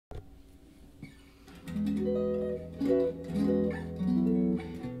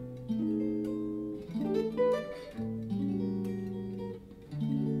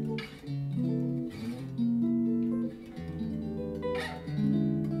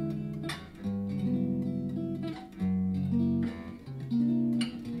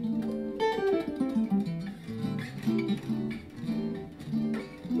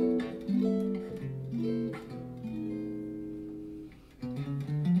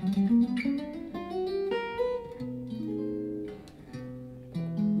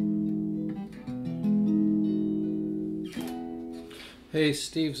Hey,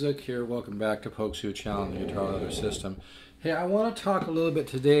 Steve Zook here. Welcome back to Polkzoo Channel and the Guitar Ladder System. Hey, I want to talk a little bit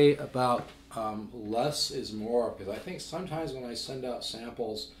today about less is more, because I think sometimes when I send out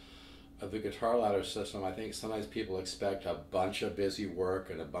samples of the Guitar Ladder System, I think sometimes people expect a bunch of busy work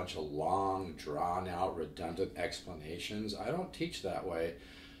and a bunch of long, drawn-out, redundant explanations. I don't teach that way,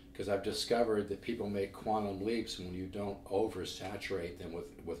 because I've discovered that people make quantum leaps when you don't oversaturate them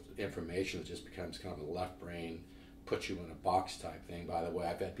with information that just becomes kind of a left brain, put you in a box type thing. By the way,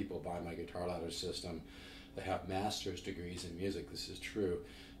 I've had people buy my Guitar Ladder System that have master's degrees in music. This is true.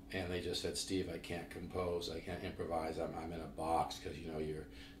 And they just said, Steve, I can't compose, I can't improvise, I'm in a box, because you're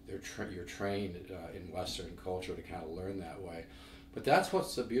trained in Western culture to kind of learn that way. But that's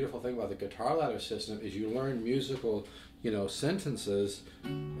what's the beautiful thing about the Guitar Ladder System is you learn musical, sentences.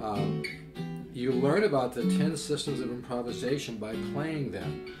 You learn about the 10 systems of improvisation by playing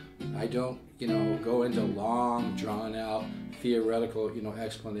them. I don't, go into long, drawn-out, theoretical,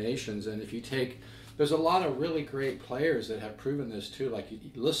 explanations. And if you take, there's a lot of really great players that have proven this too. Like, you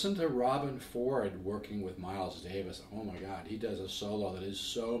listen to Robin Ford working with Miles Davis. Oh my God, he does a solo that is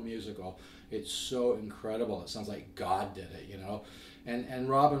so musical. It's so incredible. It sounds like God did it, And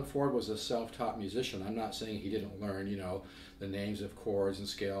Robin Ford was a self-taught musician. I'm not saying he didn't learn, the names of chords and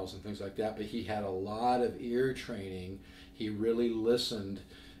scales and things like that, but he had a lot of ear training. He really listened.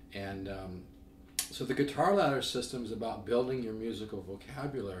 And so the Guitar Ladder System is about building your musical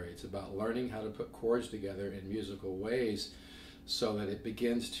vocabulary. It's about learning how to put chords together in musical ways so that it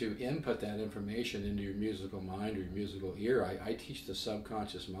begins to input that information into your musical mind or your musical ear. I teach the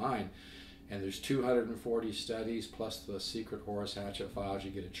subconscious mind, and there's 240 studies plus the secret Horace Hatchet files.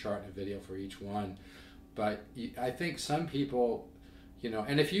 You get a chart and a video for each one. But I think some people,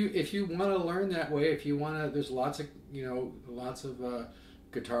 and if you want to learn that way, if you want to, there's lots of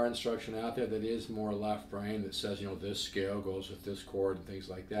guitar instruction out there that is more left brain, that says, this scale goes with this chord and things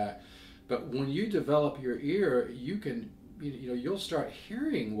like that. But when you develop your ear, you can, you'll start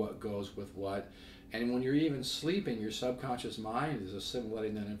hearing what goes with what. And when you're even sleeping, your subconscious mind is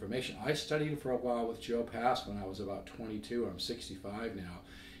assimilating that information. I studied for a while with Joe Pass when I was about 22. I'm 65 now.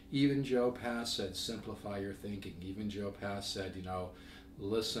 Even Joe Pass said, simplify your thinking. Even Joe Pass said,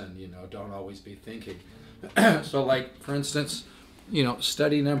 listen, don't always be thinking. So, like, for instance,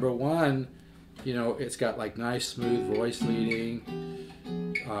 study number one, it's got like nice smooth voice leading.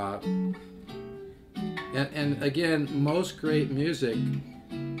 And again, most great music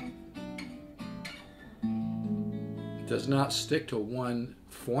does not stick to one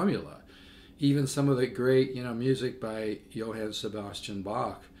formula. Even some of the great, music by Johann Sebastian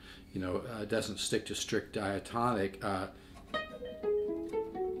Bach, doesn't stick to strict diatonic.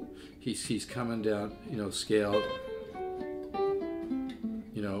 He's coming down, scale,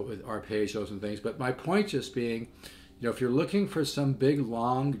 with arpeggios and things. But my point just being, if you're looking for some big,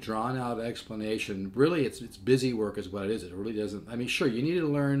 long, drawn-out explanation, really it's busy work is what it is. It really doesn't. I mean, sure, you need to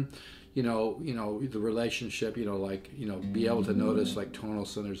learn, the relationship, be able to notice like tonal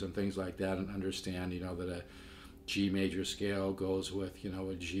centers and things like that, and understand, that a G major scale goes with,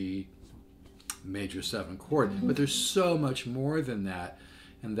 a G major 7 chord. But there's so much more than that.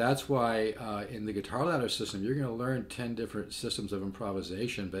 And that's why in the Guitar Ladder System, you're going to learn 10 different systems of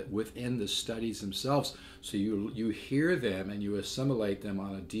improvisation, but within the studies themselves. So you hear them and you assimilate them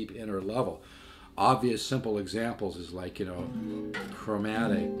on a deep inner level. Obvious, simple examples is like,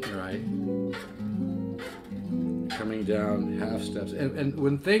 chromatic, right? Coming down half steps. And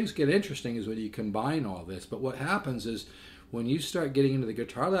when things get interesting is when you combine all this. But what happens is when you start getting into the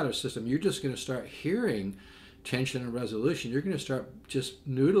Guitar Ladder System, you're just going to start hearing tension and resolution. You're going to start just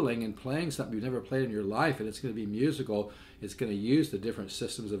noodling and playing something you've never played in your life, and it's going to be musical. It's going to use the different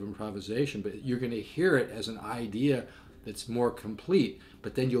systems of improvisation, but you're going to hear it as an idea that's more complete,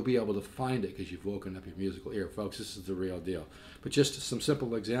 but then you'll be able to find it because you've woken up your musical ear. Folks, this is the real deal. But just some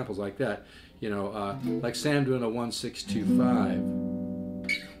simple examples like that, like say I'm doing a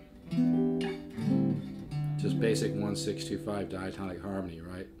 1-6-2-5, just basic 1-6-2-5 diatonic harmony,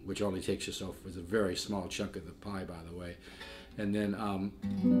 right? Which only takes yourself as a very small chunk of the pie, by the way. And then,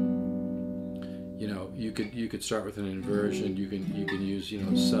 you could start with an inversion. You can use,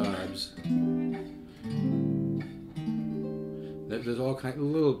 subs. There's all kinds of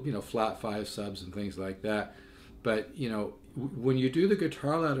little, flat 5 subs and things like that. But, when you do the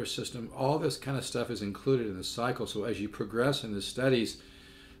Guitar Ladder System, all this kind of stuff is included in the cycle. So as you progress in the studies,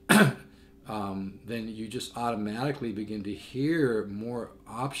 then you just automatically begin to hear more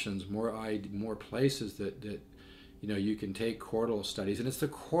options, more places that you can take chordal studies. And it's the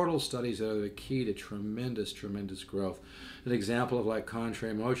chordal studies that are the key to tremendous growth. An example of like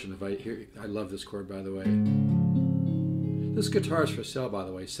contrary motion, I love this chord, by the way. This guitar is for sale, by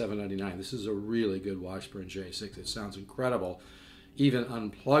the way, $7.99. This is a really good Washburn J6. It sounds incredible. Even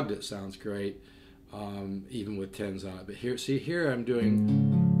unplugged, it sounds great, even with 10s on it. But here, see here, I'm doing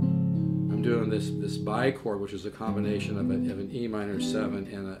this bichord, which is a combination of an E minor 7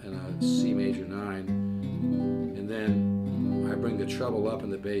 and a C major 9, and then I bring the treble up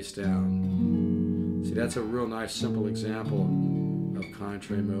and the bass down. See, that's a real nice, simple example of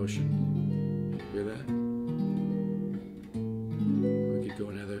contrary motion. Hear that? We could go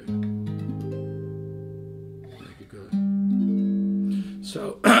another. I could go.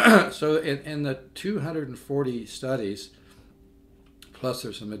 So in the 240 studies, plus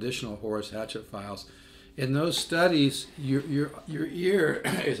there's some additional Horace Hatchett files. In those studies, your ear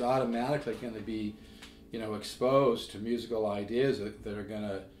is automatically going to be, exposed to musical ideas that are going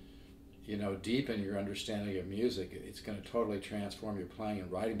to, deepen your understanding of music. It's going to totally transform your playing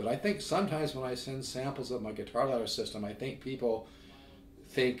and writing. But I think sometimes when I send samples of my guitar ladder system, I think people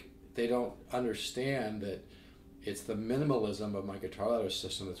think they don't understand that it's the minimalism of my guitar ladder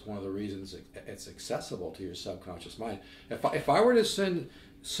system that's one of the reasons it's accessible to your subconscious mind. If I were to send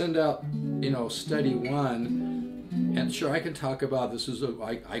out, study 1, and sure, I can talk about this is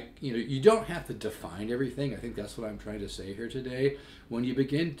you don't have to define everything. I think that's what I'm trying to say here today. When you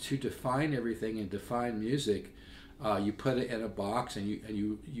begin to define everything and define music, you put it in a box, and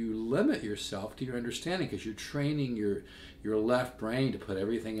you limit yourself to your understanding, because you're training your left brain to put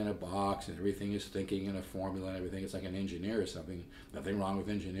everything in a box, and everything is thinking in a formula and everything. It's like an engineer or something. Nothing wrong with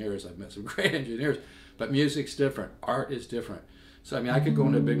engineers. I've met some great engineers, but music's different. Art is different. So I could go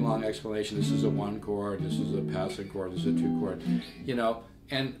into a big long explanation. This is a 1 chord. This is a passing chord. This is a 2 chord.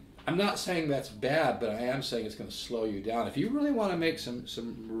 And I'm not saying that's bad, but I am saying it's going to slow you down. If you really want to make some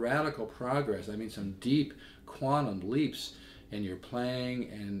radical progress, some deep quantum leaps in your playing,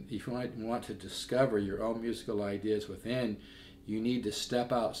 and if you want to discover your own musical ideas within, you need to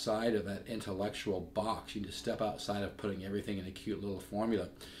step outside of that intellectual box. You need to step outside of putting everything in a cute little formula.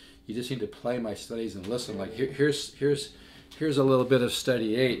 You just need to play my studies and listen. Like here's a little bit of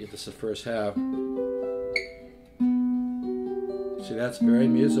study 8. This is the first half. See, that's very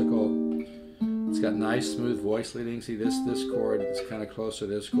musical. It's got nice smooth voice leading. See, this chord is kind of close to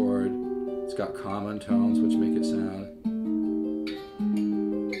this chord. It's got common tones which make it sound.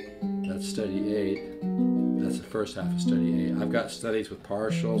 That's study 8. That's the first half of study 8. I've got studies with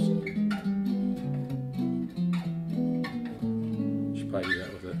partials. Should probably do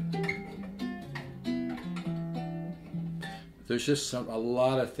that with it. There's just a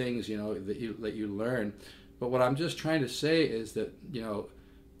lot of things, that you learn. But what I'm just trying to say is that,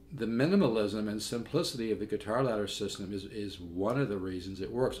 the minimalism and simplicity of the guitar ladder system is one of the reasons it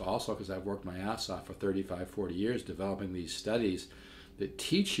works. Also because I've worked my ass off for 35, 40 years developing these studies that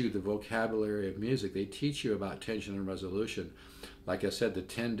teach you the vocabulary of music. They teach you about tension and resolution. Like I said, the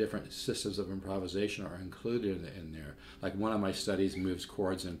 10 different systems of improvisation are included in there. Like one of my studies moves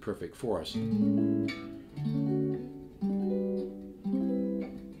chords in perfect fourths.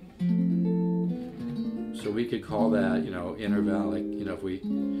 So we could call that, intervallic, if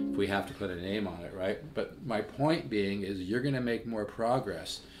we have to put a name on it, right? But my point being is you're going to make more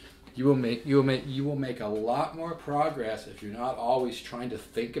progress. You will make a lot more progress if you're not always trying to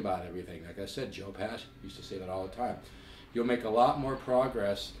think about everything. Like I said, Joe Pass used to say that all the time. You'll make a lot more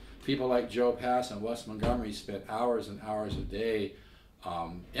progress. People like Joe Pass and Wes Montgomery spent hours and hours a day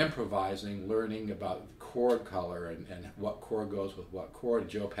improvising, learning about chord color and what chord goes with what chord.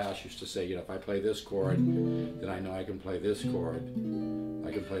 Joe Pass used to say, if I play this chord, then I know I can play this chord.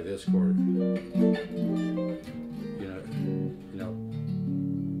 I can play this chord.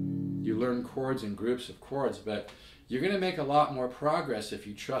 You learn chords in groups of chords, but you're going to make a lot more progress if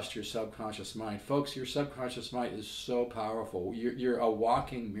you trust your subconscious mind. Folks, your subconscious mind is so powerful. You're a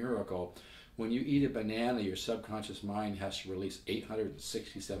walking miracle. When you eat a banana, your subconscious mind has to release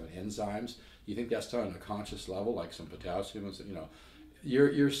 867 enzymes. You think that's done on a conscious level, like some potassium?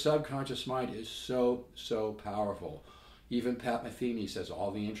 Your subconscious mind is so powerful. Even Pat Metheny says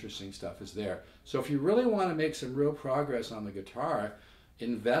all the interesting stuff is there. So if you really want to make some real progress on the guitar,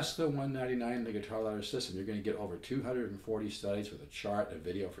 invest the $199 in the guitar ladder system. You're going to get over 240 studies with a chart, a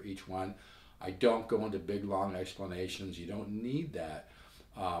video for each one. I don't go into big long explanations. You don't need that.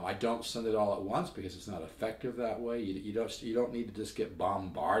 I don't send it all at once because it's not effective that way. You don't need to just get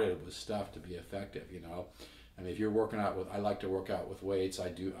bombarded with stuff to be effective. If you're working out with, I like to work out with weights. I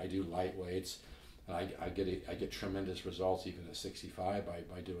do light weights. I get tremendous results even at 65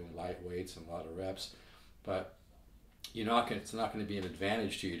 by doing light weights and a lot of reps. But it's not going to be an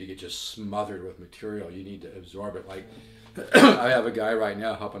advantage to you to get just smothered with material. You need to absorb it. Like I have a guy right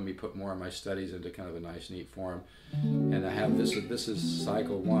now helping me put more of my studies into kind of a nice, neat form, and I have this. This is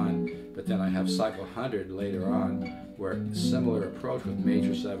cycle 1, but then I have cycle 100 later on, where similar approach with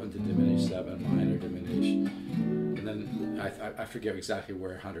major 7 to diminished 7, minor diminished, and then I forget exactly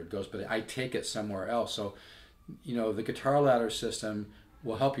where 100 goes, but I take it somewhere else. So, the guitar ladder system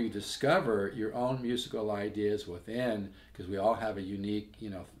will help you discover your own musical ideas within, because we all have a unique,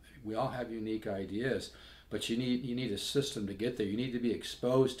 we all have unique ideas, but you need a system to get there. You need to be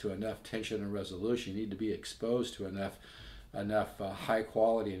exposed to enough tension and resolution. You need to be exposed to enough high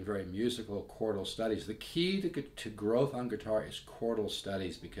quality and very musical chordal studies. The key to growth on guitar is chordal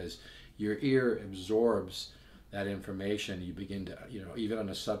studies, because your ear absorbs that information. You begin to, even on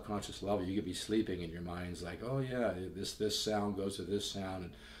a subconscious level, you could be sleeping and your mind's like, oh yeah, this sound goes to this sound,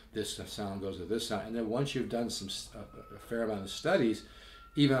 and this sound goes to this sound. And then once you've done a fair amount of studies,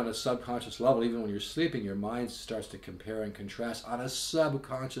 even on a subconscious level, even when you're sleeping, your mind starts to compare and contrast on a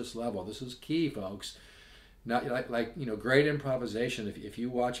subconscious level. This is key, folks. Not like great improvisation. If you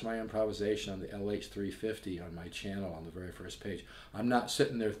watch my improvisation on the LH350 on my channel on the very first page, I'm not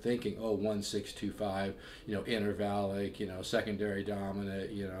sitting there thinking, oh, 1 6 2 5, intervallic, secondary dominant,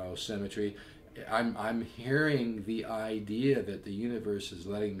 symmetry. I'm hearing the idea that the universe is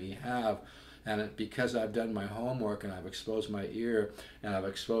letting me have, and because I've done my homework and I've exposed my ear and I've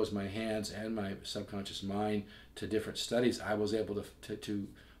exposed my hands and my subconscious mind to different studies, I was able to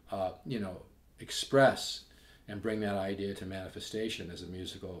express and bring that idea to manifestation as a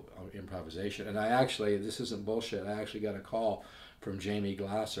musical improvisation. And this isn't bullshit, I actually got a call from Jamie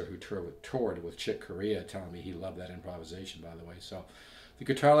Glasser, who toured with Chick Corea, telling me he loved that improvisation, by the way. So the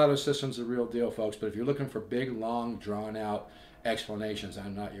guitar ladder system's a real deal, folks, but if you're looking for big, long, drawn-out explanations,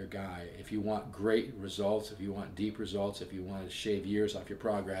 I'm not your guy. If you want great results, if you want deep results, if you want to shave years off your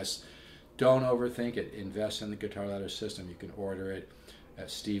progress, don't overthink it. Invest in the guitar ladder system. You can order it at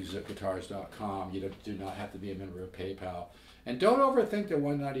steves@guitarist.com. You do not have to be a member of PayPal. And don't overthink the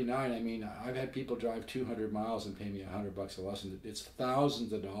 $199. I mean, I've had people drive 200 miles and pay me $100 a lesson. It's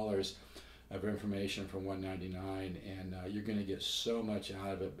thousands of dollars of information for $199, and you're going to get so much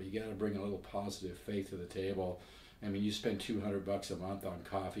out of it. But you got to bring a little positive faith to the table. I mean, you spend $200 a month on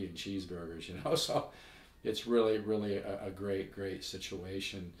coffee and cheeseburgers, So it's really, really a great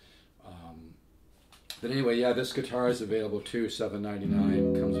situation. But anyway, yeah, this guitar is available too,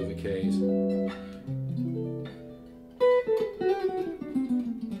 $7.99, comes with a case.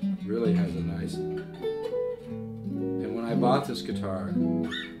 Really has a nice... And when I bought this guitar,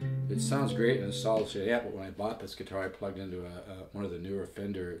 it sounds great in a solid state amp, but when I bought this guitar, I plugged into one of the newer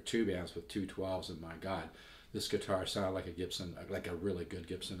Fender tube amps with 212s, and my God, this guitar sounded like a Gibson, like a really good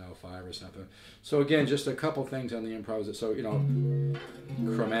Gibson L5 or something. So again, just a couple things on the improvisation. So,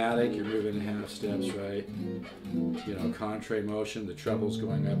 chromatic, you're moving half steps, right? Contrae motion, the treble's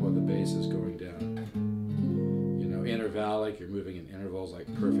going up while the bass is going down. Intervallic, you're moving in intervals like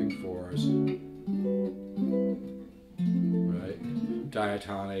perfect fours. Right?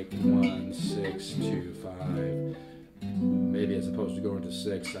 Diatonic, 1 6 2 5. Maybe as opposed to going to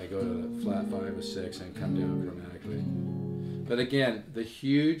 6, I go to the flat 5 or 6 and come down chromatically. But again, the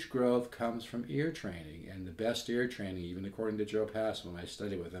huge growth comes from ear training, and the best ear training, even according to Joe Pass, when I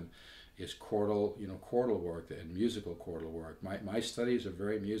study with him, is chordal work and musical chordal work. My studies are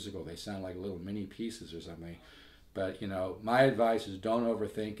very musical. They sound like little mini pieces or something. But my advice is don't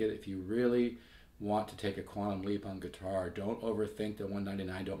overthink it. If you really want to take a quantum leap on guitar, don't overthink the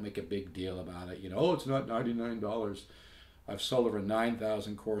 $199. Don't make a big deal about it. It's not $99. I've sold over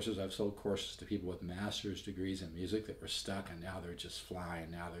 9,000 courses. I've sold courses to people with master's degrees in music that were stuck, and now they're just flying.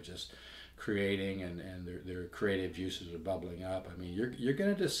 Now they're just creating, and their creative juices are bubbling up. I mean, you're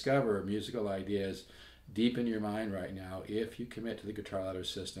going to discover musical ideas deep in your mind right now if you commit to the guitar ladder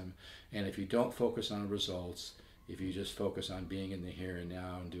system, and if you don't focus on results. If you just focus on being in the here and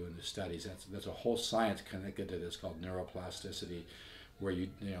now and doing the studies, that's a whole science connected to this called neuroplasticity, where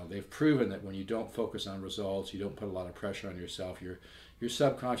they've proven that when you don't focus on results, you don't put a lot of pressure on yourself, your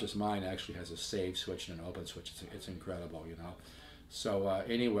subconscious mind actually has a save switch and an open switch. It's incredible, So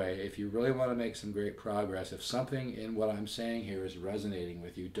anyway, if you really want to make some great progress, if something in what I'm saying here is resonating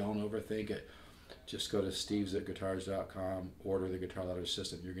with you, don't overthink it. Just go to steves@guitars.com, order the guitar ladder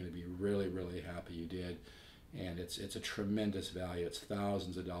system. You're going to be really, really happy you did. And it's a tremendous value. It's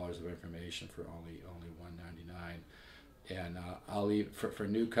thousands of dollars of information for only $199. And for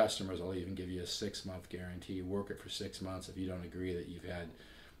new customers, I'll even give you a 6-month guarantee. Work it for 6 months. If you don't agree that you've had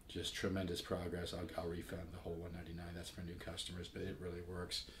just tremendous progress, I'll refund the whole $199. That's for new customers, but it really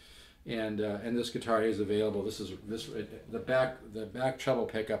works. And this guitar is available. The back treble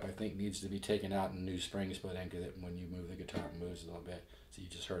pickup I think needs to be taken out and new springs put in, because when you move the guitar it moves a little bit. So you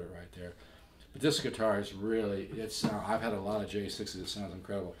just heard it right there. But this guitar is really, I've had a lot of J6s. It sounds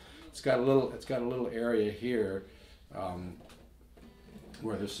incredible. It's got a little area here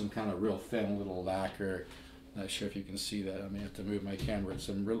where there's some kind of real thin little lacquer. Not sure if you can see that. I may have to move my camera. It's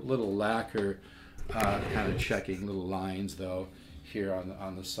some little lacquer kind of checking little lines though here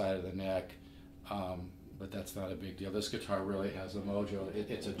on the side of the neck, but that's not a big deal. This guitar really has a mojo.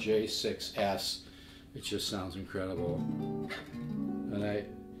 It's a J6S. It just sounds incredible, and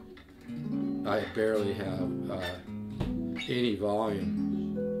I barely have any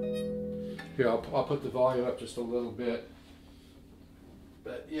volume. Here, I'll put the volume up just a little bit.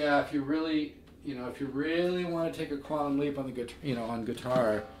 But yeah, if you really want to take a quantum leap on the guitar, on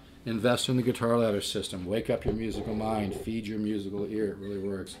guitar, invest in the guitar ladder system. Wake up your musical mind. Feed your musical ear. It really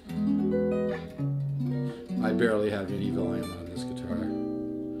works. I barely have any volume on this guitar.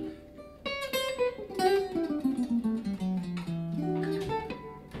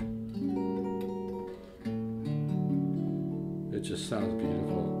 It just sounds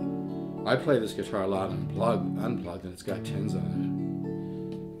beautiful. I play this guitar a lot unplugged, and it's got tins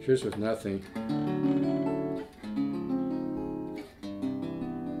on it. Here's with nothing.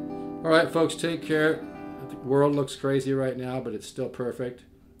 Alright folks, take care. The world looks crazy right now, but it's still perfect.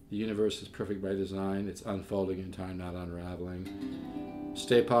 The universe is perfect by design. It's unfolding in time, not unraveling.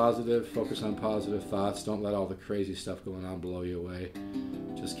 Stay positive, focus on positive thoughts. Don't let all the crazy stuff going on blow you away.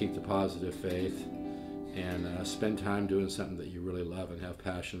 Just keep the positive faith, and spend time doing something that you really love and have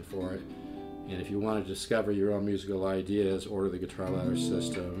passion for it. And if you want to discover your own musical ideas, order the Guitar Ladder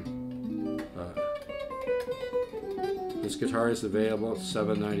System. This guitar is available. It's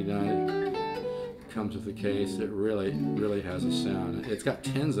 $7.99. Comes with a case. It really has a sound. It's got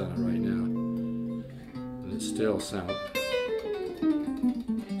tins on it right now, and it still sounds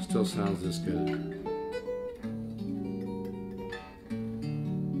this good.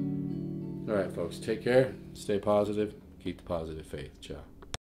 All right, folks. Take care. Stay positive. Keep the positive faith. Ciao.